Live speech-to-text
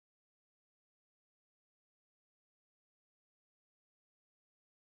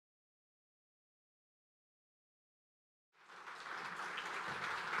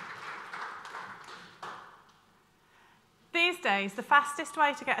These days, the fastest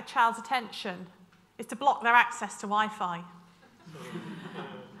way to get a child's attention is to block their access to Wi-Fi.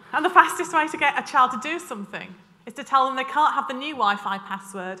 And the fastest way to get a child to do something is to tell them they can't have the new Wi-Fi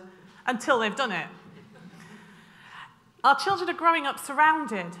password until they've done it. Our children are growing up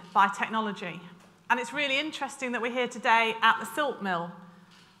surrounded by technology, and it's really interesting that we're here today at the Silk Mill,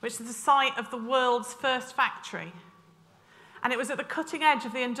 which is the site of the world's first factory. And it was at the cutting edge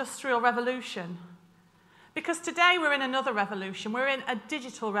of the Industrial Revolution. Because today we're in another revolution. We're in a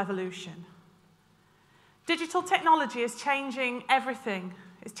digital revolution. Digital technology is changing everything.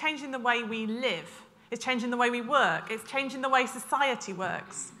 It's changing the way we live. It's changing the way we work. It's changing the way society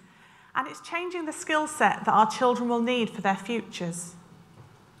works. And it's changing the skill set that our children will need for their futures.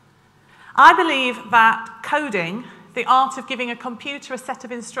 I believe that coding, the art of giving a computer a set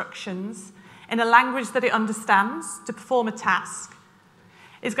of instructions in a language that it understands to perform a task,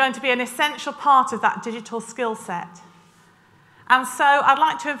 is going to be an essential part of that digital skill set. And so I'd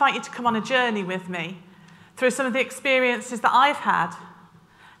like to invite you to come on a journey with me through some of the experiences that I've had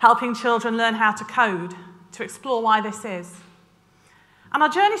helping children learn how to code, to explore why this is. And our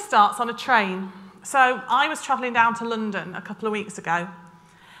journey starts on a train. So I was travelling down to London a couple of weeks ago,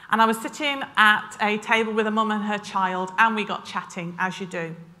 and I was sitting at a table with a mum and her child, and we got chatting, as you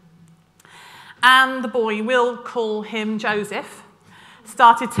do. And the boy, we'll call him Joseph,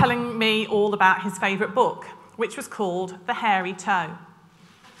 started telling me all about his favourite book, which was called The Hairy Toe.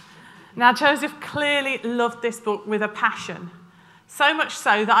 Now, Joseph clearly loved this book with a passion, so much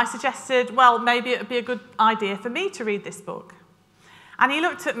so that I suggested, well, maybe it would be a good idea for me to read this book. And he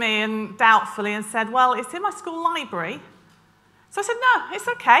looked at me and doubtfully and said, well, it's in my school library. So I said, no, it's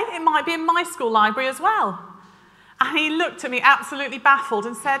okay. It might be in my school library as well. And he looked at me absolutely baffled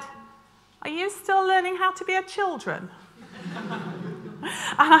and said, are you still learning how to be a children?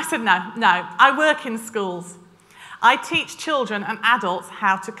 And I said, no, I work in schools. I teach children and adults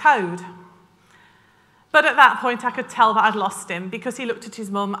how to code. But at that point, I could tell that I'd lost him because he looked at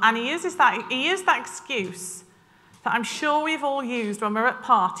his mum and he used that excuse that I'm sure we've all used when we're at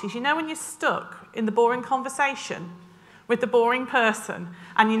parties. You know when you're stuck in the boring conversation with the boring person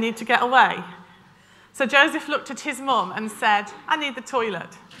and you need to get away? So Joseph looked at his mum and said, I need the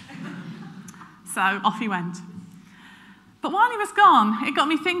toilet. So off he went. But while he was gone, it got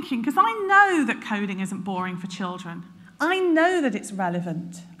me thinking, because I know that coding isn't boring for children. I know that it's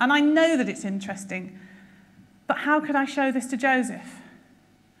relevant, and I know that it's interesting. But how could I show this to Joseph?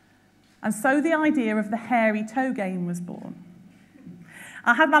 And so the idea of the hairy toe game was born.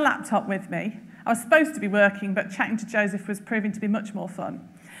 I had my laptop with me. I was supposed to be working, but chatting to Joseph was proving to be much more fun.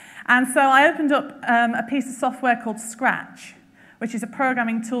 And so I opened up a piece of software called Scratch, which is a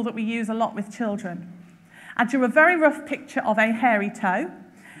programming tool that we use a lot with children. I drew a very rough picture of a hairy toe,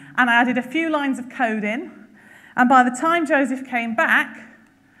 and I added a few lines of code in, and by the time Joseph came back,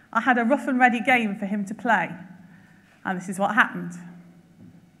 I had a rough and ready game for him to play. And this is what happened.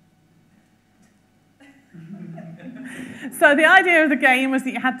 So the idea of the game was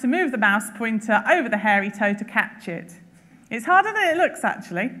that you had to move the mouse pointer over the hairy toe to catch it. It's harder than it looks,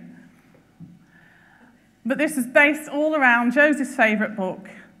 actually. But this is based all around Joseph's favourite book,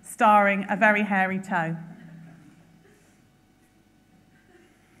 starring a very hairy toe.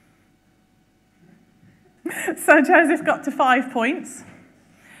 So Joseph got to 5 points,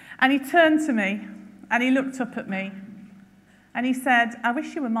 and he turned to me, and he looked up at me, and he said, I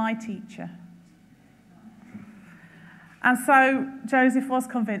wish you were my teacher. And so Joseph was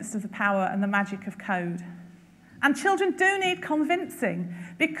convinced of the power and the magic of code. And children do need convincing,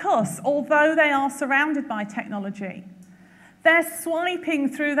 because although they are surrounded by technology, they're swiping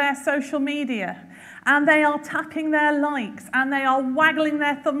through their social media, and they are tapping their likes, and they are waggling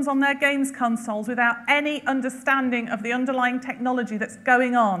their thumbs on their games consoles without any understanding of the underlying technology that's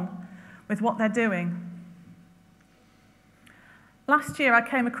going on with what they're doing. Last year, I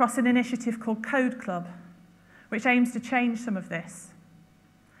came across an initiative called Code Club, which aims to change some of this.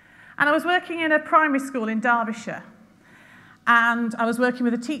 And I was working in a primary school in Derbyshire, and I was working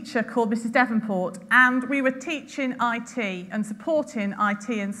with a teacher called Mrs. Devonport, and we were teaching IT and supporting IT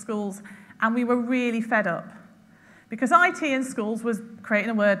in schools, and we were really fed up because IT in schools was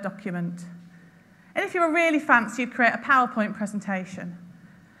creating a Word document. And if you were really fancy, you'd create a PowerPoint presentation.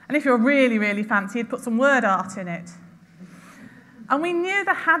 And if you were really, really fancy, you'd put some word art in it. And we knew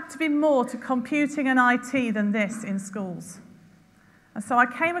there had to be more to computing and IT than this in schools. And so I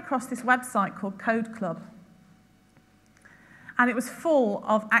came across this website called Code Club. And it was full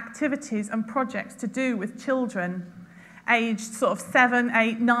of activities and projects to do with children aged sort of 7,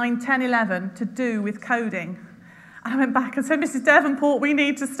 8, 9, 10, 11 to do with coding. And I went back and said, Mrs. Devonport, we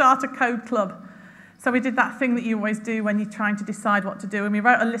need to start a code club. So we did that thing that you always do when you're trying to decide what to do, and we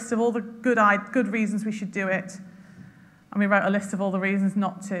wrote a list of all the good reasons we should do it, and we wrote a list of all the reasons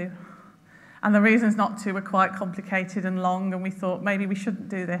not to. And the reasons not to were quite complicated and long, and we thought maybe we shouldn't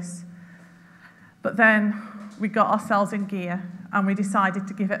do this. But then we got ourselves in gear, and we decided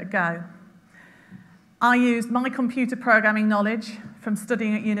to give it a go. I used my computer programming knowledge from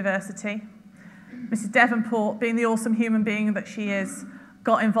studying at university. Mrs. Devonport, being the awesome human being that she is,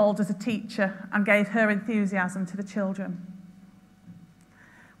 got involved as a teacher and gave her enthusiasm to the children.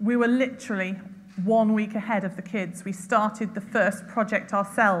 We were literally 1 week ahead of the kids. We started the first project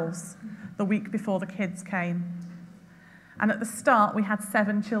ourselves the week before the kids came. And at the start, we had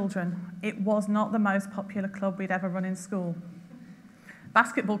 7 children. It was not the most popular club we'd ever run in school.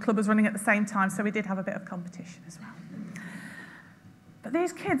 Basketball club was running at the same time, so we did have a bit of competition as well. But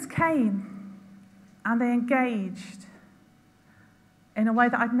these kids came, and they engaged in a way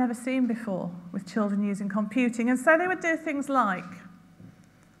that I'd never seen before with children using computing. And so they would do things like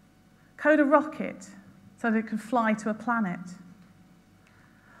code a rocket so they could fly to a planet.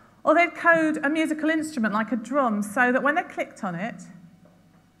 Or they'd code a musical instrument like a drum so that when they clicked on it,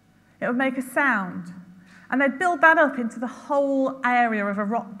 it would make a sound. And they'd build that up into the whole area of a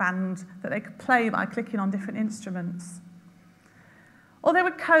rock band that they could play by clicking on different instruments. Or they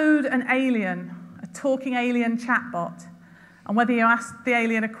would code an alien, a talking alien chatbot. And whether you asked the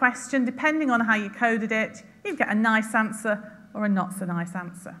alien a question, depending on how you coded it, you'd get a nice answer or a not so nice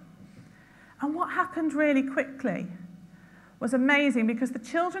answer. And what happened really quickly was amazing, because the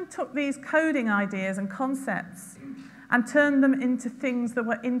children took these coding ideas and concepts and turned them into things that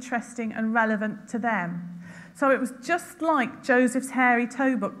were interesting and relevant to them. So it was just like Joseph's Hairy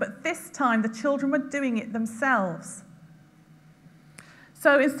Toe Book, but this time the children were doing it themselves.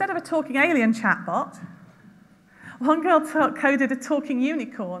 So instead of a talking alien chatbot, one girl coded a talking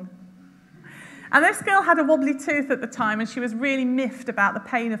unicorn. And this girl had a wobbly tooth at the time, and she was really miffed about the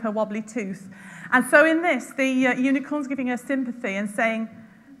pain of her wobbly tooth. And so in this, the unicorn's giving her sympathy and saying,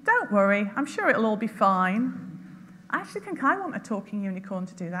 "Don't worry, I'm sure it'll all be fine." I actually think I want a talking unicorn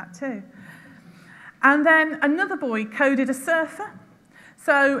to do that too. And then another boy coded a surfer.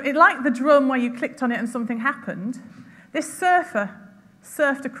 So it, like the drum where you clicked on it and something happened, this surfer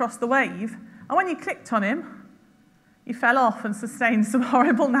surfed across the wave, and when you clicked on him, he fell off and sustained some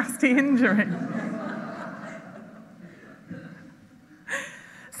horrible, nasty injury.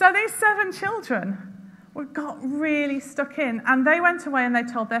 So these 7 children got really stuck in, and they went away and they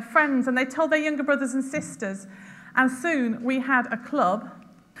told their friends, and they told their younger brothers and sisters, and soon we had a club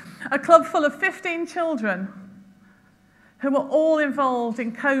full of 15 children who were all involved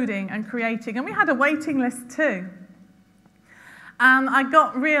in coding and creating, and we had a waiting list too. And I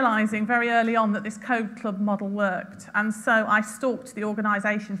got realising very early on that this code club model worked. And so I stalked the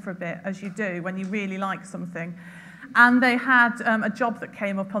organisation for a bit, as you do when you really like something. And they had a job that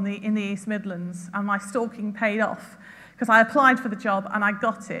came up in the East Midlands, and my stalking paid off because I applied for the job and I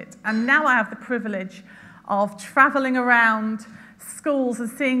got it. And now I have the privilege of travelling around schools and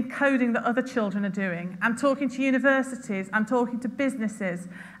seeing coding that other children are doing, and talking to universities and talking to businesses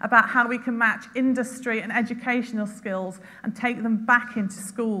about how we can match industry and educational skills and take them back into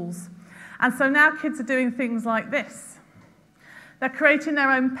schools. And so now kids are doing things like this. They're creating their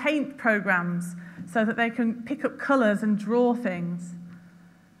own paint programs so that they can pick up colours and draw things.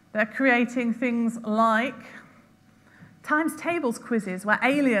 They're creating things like times tables quizzes where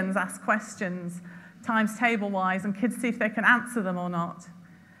aliens ask questions times table-wise, and kids see if they can answer them or not.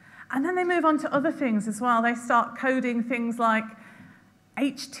 And then they move on to other things as well. They start coding things like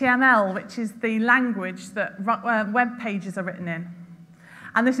HTML, which is the language that web pages are written in.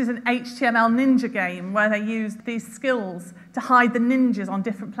 And this is an HTML ninja game where they use these skills to hide the ninjas on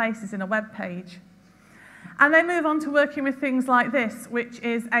different places in a web page. And they move on to working with things like this, which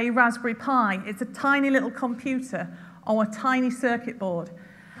is a Raspberry Pi. It's a tiny little computer on a tiny circuit board.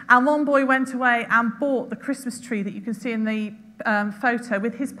 And one boy went away and bought the Christmas tree that you can see in the photo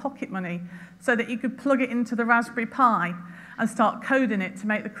with his pocket money so that he could plug it into the Raspberry Pi and start coding it to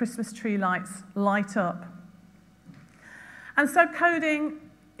make the Christmas tree lights light up. And so coding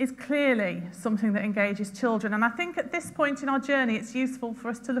is clearly something that engages children. And I think at this point in our journey, it's useful for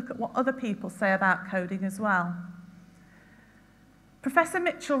us to look at what other people say about coding as well. Professor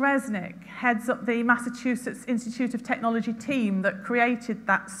Mitchell Resnick heads up the Massachusetts Institute of Technology team that created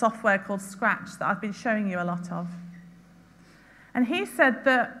that software called Scratch that I've been showing you a lot of. And he said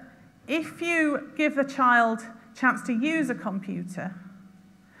that if you give the child a chance to use a computer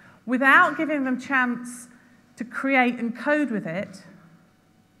without giving them a chance to create and code with it,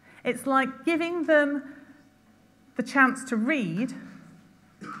 it's like giving them the chance to read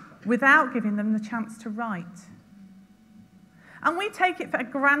without giving them the chance to write. And we take it for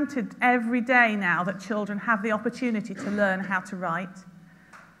granted every day now that children have the opportunity to learn how to write.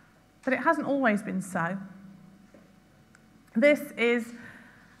 But it hasn't always been so. This is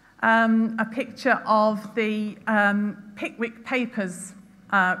a picture of the Pickwick Papers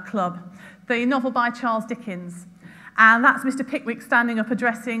Club, the novel by Charles Dickens. And that's Mr. Pickwick standing up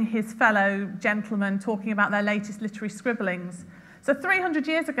addressing his fellow gentlemen, talking about their latest literary scribblings. So 300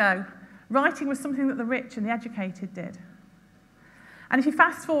 years ago, writing was something that the rich and the educated did. And if you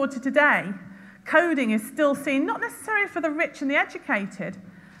fast forward to today, coding is still seen, not necessarily for the rich and the educated,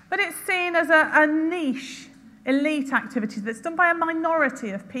 but it's seen as a niche, elite activity that's done by a minority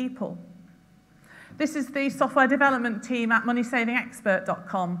of people. This is the software development team at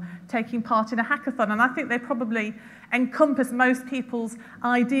moneysavingexpert.com taking part in a hackathon, and I think they probably encompass most people's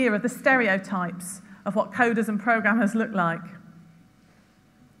idea of the stereotypes of what coders and programmers look like.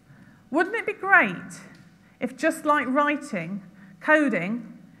 Wouldn't it be great if, just like writing,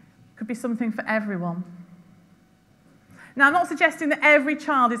 coding could be something for everyone? Now, I'm not suggesting that every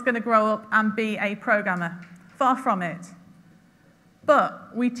child is going to grow up and be a programmer. Far from it.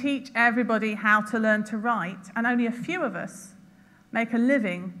 But we teach everybody how to learn to write, and only a few of us make a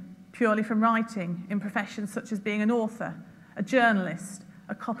living purely from writing in professions such as being an author, a journalist,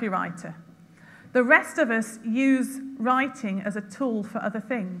 a copywriter. The rest of us use writing as a tool for other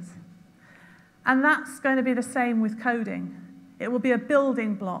things. And that's going to be the same with coding. It will be a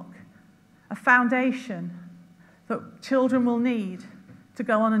building block, a foundation that children will need to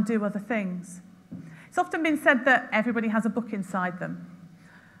go on and do other things. It's often been said that everybody has a book inside them.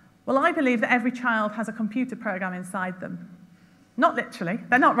 Well, I believe that every child has a computer program inside them. Not literally,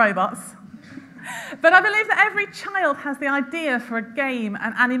 they're not robots. But I believe that every child has the idea for a game,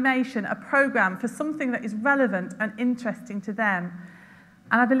 an animation, a program, for something that is relevant and interesting to them.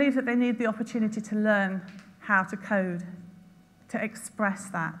 And I believe that they need the opportunity to learn how to code, to express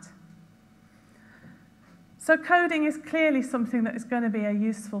that. So coding is clearly something that is going to be a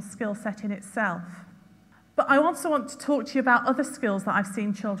useful skill set in itself. But I also want to talk to you about other skills that I've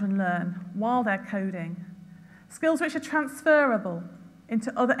seen children learn while they're coding. Skills which are transferable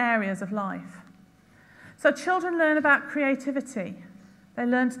into other areas of life. So children learn about creativity. They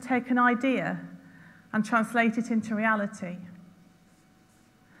learn to take an idea and translate it into reality.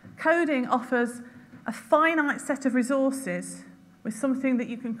 Coding offers a finite set of resources with something that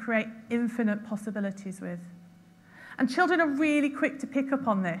you can create infinite possibilities with. And children are really quick to pick up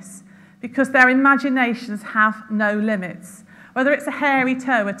on this because their imaginations have no limits. Whether it's a hairy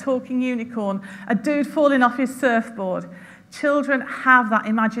toe, a talking unicorn, a dude falling off his surfboard, children have that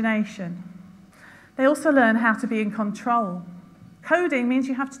imagination. They also learn how to be in control. Coding means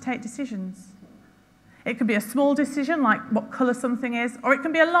you have to take decisions. It can be a small decision, like what colour something is, or it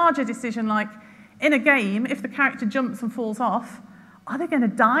can be a larger decision, like in a game, if the character jumps and falls off, are they going to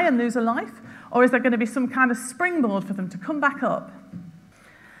die and lose a life? Or is there going to be some kind of springboard for them to come back up?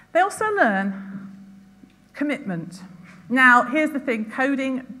 They also learn commitment. Now, here's the thing,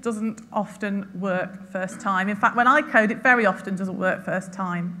 coding doesn't often work first time. In fact, when I code, it very often doesn't work first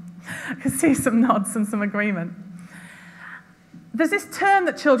time. I can see some nods and some agreement. There's this term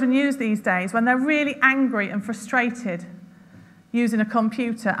that children use these days when they're really angry and frustrated using a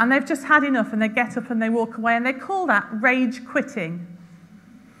computer, and they've just had enough and they get up and they walk away, and they call that rage quitting.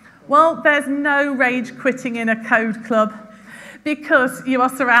 Well, there's no rage quitting in a code club because you are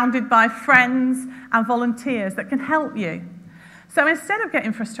surrounded by friends and volunteers that can help you. So instead of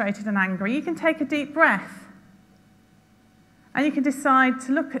getting frustrated and angry, you can take a deep breath and you can decide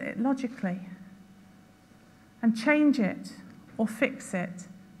to look at it logically and change it or fix it.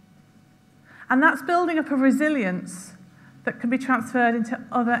 And that's building up a resilience that can be transferred into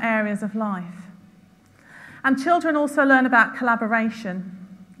other areas of life. And children also learn about collaboration.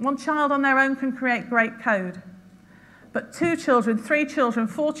 One child on their own can create great code, but 2 children, 3 children,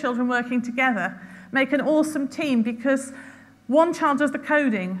 4 children working together make an awesome team because one child does the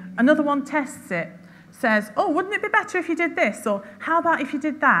coding, another one tests it, says, oh, wouldn't it be better if you did this? Or how about if you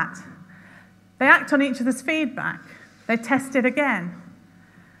did that? They act on each other's feedback. They test it again.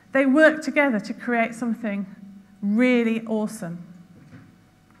 They work together to create something really awesome.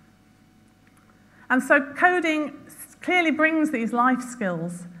 And so coding clearly brings these life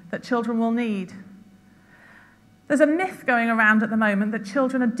skills that children will need. There's a myth going around at the moment that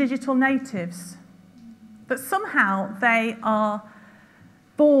children are digital natives, that somehow they are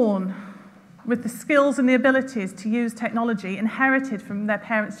born with the skills and the abilities to use technology inherited from their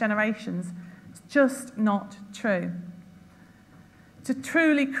parents' generations. It's just not true. To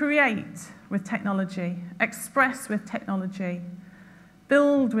truly create with technology, express with technology,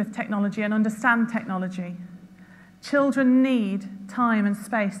 build with technology and understand technology. Children need time and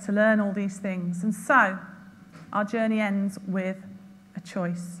space to learn all these things, and so our journey ends with a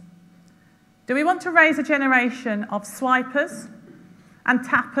choice. Do we want to raise a generation of swipers and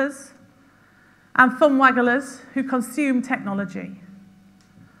tappers and thumb wagglers who consume technology?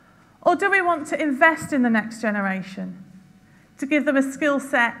 Or do we want to invest in the next generation to give them a skill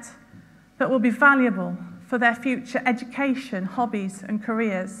set that will be valuable for their future education, hobbies, and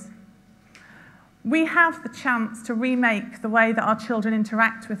careers? We have the chance to remake the way that our children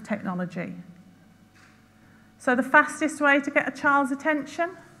interact with technology. So the fastest way to get a child's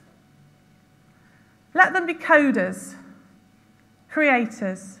attention? Let them be coders,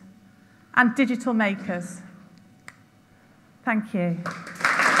 creators, and digital makers. Thank you.